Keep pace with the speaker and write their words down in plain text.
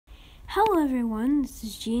Hello everyone, this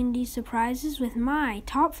is G&D Surprises with my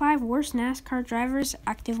top 5 worst NASCAR drivers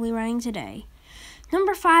actively running today.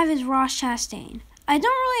 Number 5 is Ross Chastain. I don't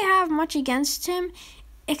really have much against him,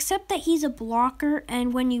 except that he's a blocker,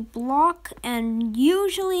 and when you block and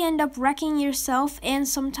usually end up wrecking yourself and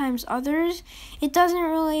sometimes others, it doesn't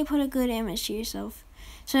really put a good image to yourself.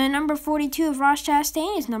 So number 42 of Ross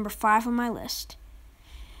Chastain is number 5 on my list.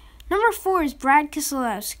 Number 4 is Brad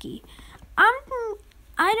Keselowski.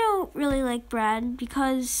 I don't really like Brad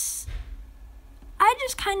because I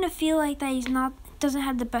just kind of feel like that he doesn't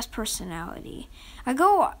have the best personality. I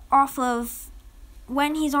go off of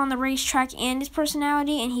when he's on the racetrack and his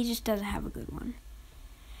personality, and he just doesn't have a good one.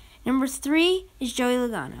 Number 3 is Joey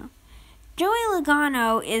Logano. Joey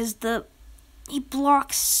Logano he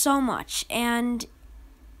blocks so much, and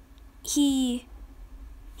he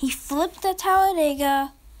flipped at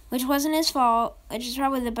Talladega, which wasn't his fault, which is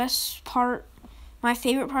probably my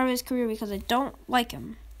favorite part of his career because I don't like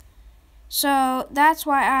him. So that's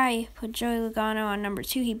why I put Joey Logano on number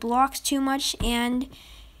 2. He blocks too much and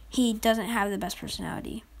he doesn't have the best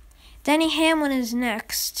personality. Denny Hamlin is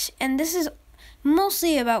next, and this is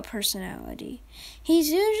mostly about personality.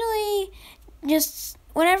 He's usually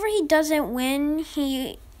whenever he doesn't win,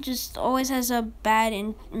 he just always has a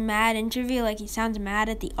mad interview, like he sounds mad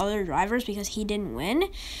at the other drivers because he didn't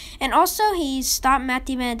win. And also, he stopped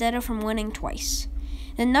Matthew Benedetto from winning twice.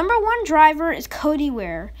 The number 1 driver is Cody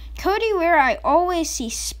Ware. Cody Ware I always see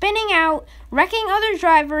spinning out, wrecking other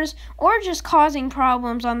drivers, or just causing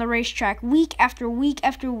problems on the racetrack week after week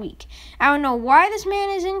after week. I don't know why this man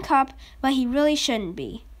is in Cup, but he really shouldn't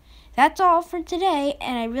be. That's all for today,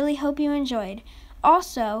 and I really hope you enjoyed.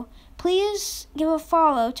 Also, please give a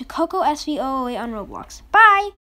follow to Coco SV008 on Roblox. Bye!